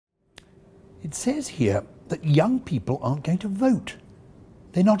It says here that young people aren't going to vote.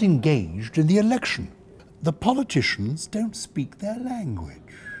 They're not engaged in the election. The politicians don't speak their language.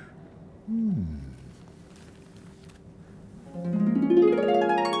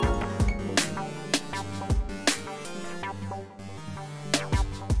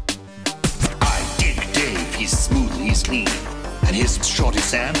 I dig Dave, he's smooth and he's clean. And his shorty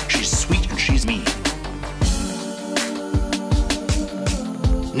Sam, she's sweet and she's mean.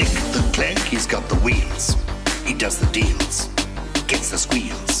 Nick the clerk, he's got the wheels. He does the deals, gets the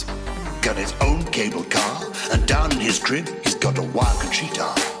squeals. Got his own cable car, and down in his crib, he's got a wild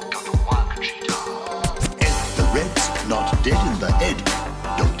Conchita. Ed the Red's not dead in the head.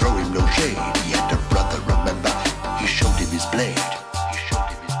 Don't throw him no shade. He had a brother, remember? He showed him his blade.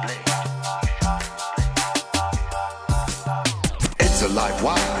 Ed's a live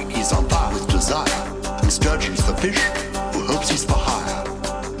wire, he's on par with desire. And Sturgeon's the fish who hopes he's for hire.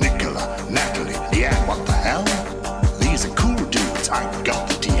 Nicola, Natalie, yeah, what the hell? These are cool dudes, I got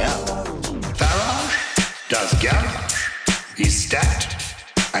the TL. Farage does garage. He's stacked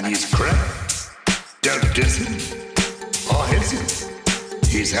and he's cracked. Don't diss him or hiss him.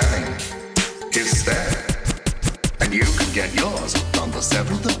 He's having his stay. And you can get yours on the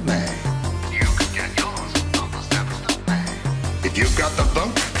 7th of May. If you've got the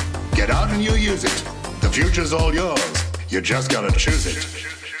vote, get out and you use it. The future's all yours. You just gotta choose it.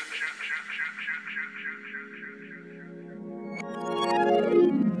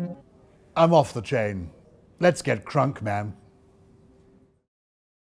 I'm off the chain. Let's get crunk, man.